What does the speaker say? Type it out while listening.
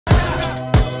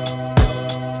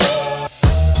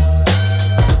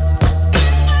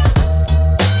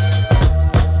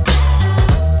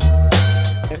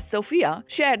Sofia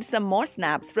shared some more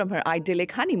snaps from her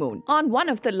idyllic honeymoon on one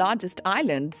of the largest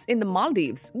islands in the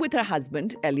Maldives with her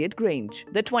husband, Elliot Grainge.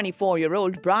 The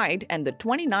 24-year-old bride and the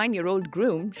 29-year-old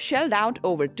groom shelled out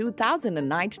over $2,000 a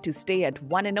night to stay at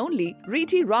one and only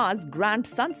Richie Grand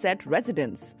Sunset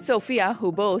residence. Sofia,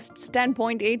 who boasts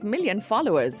 10.8 million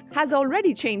followers, has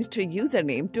already changed her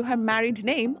username to her married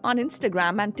name on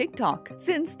Instagram and TikTok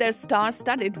since their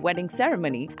star-studded wedding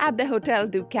ceremony at the Hotel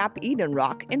du Cap Eden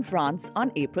Rock in France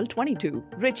on April 22.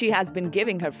 Richie has been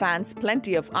giving her fans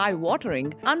plenty of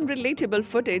eye-watering, unrelatable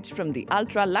footage from the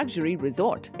ultra-luxury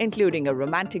resort, including a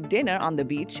romantic dinner on the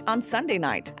beach on Sunday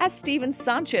night, as Steven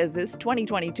Sanchez's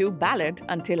 2022 ballad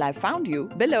 "Until I Found You"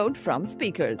 billowed from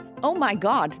speakers. "Oh my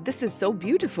God, this is so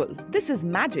beautiful. This is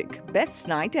magic. Best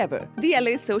night ever," the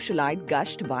LA socialite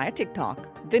gushed via TikTok.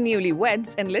 The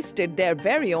newlyweds enlisted their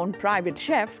very own private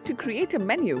chef to create a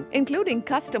menu, including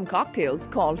custom cocktails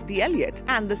called the Elliot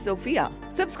and the Sofia.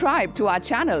 Subscribe to our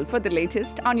channel for the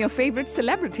latest on your favorite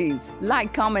celebrities.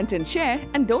 Like, comment, and share,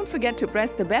 and don't forget to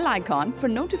press the bell icon for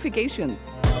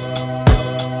notifications.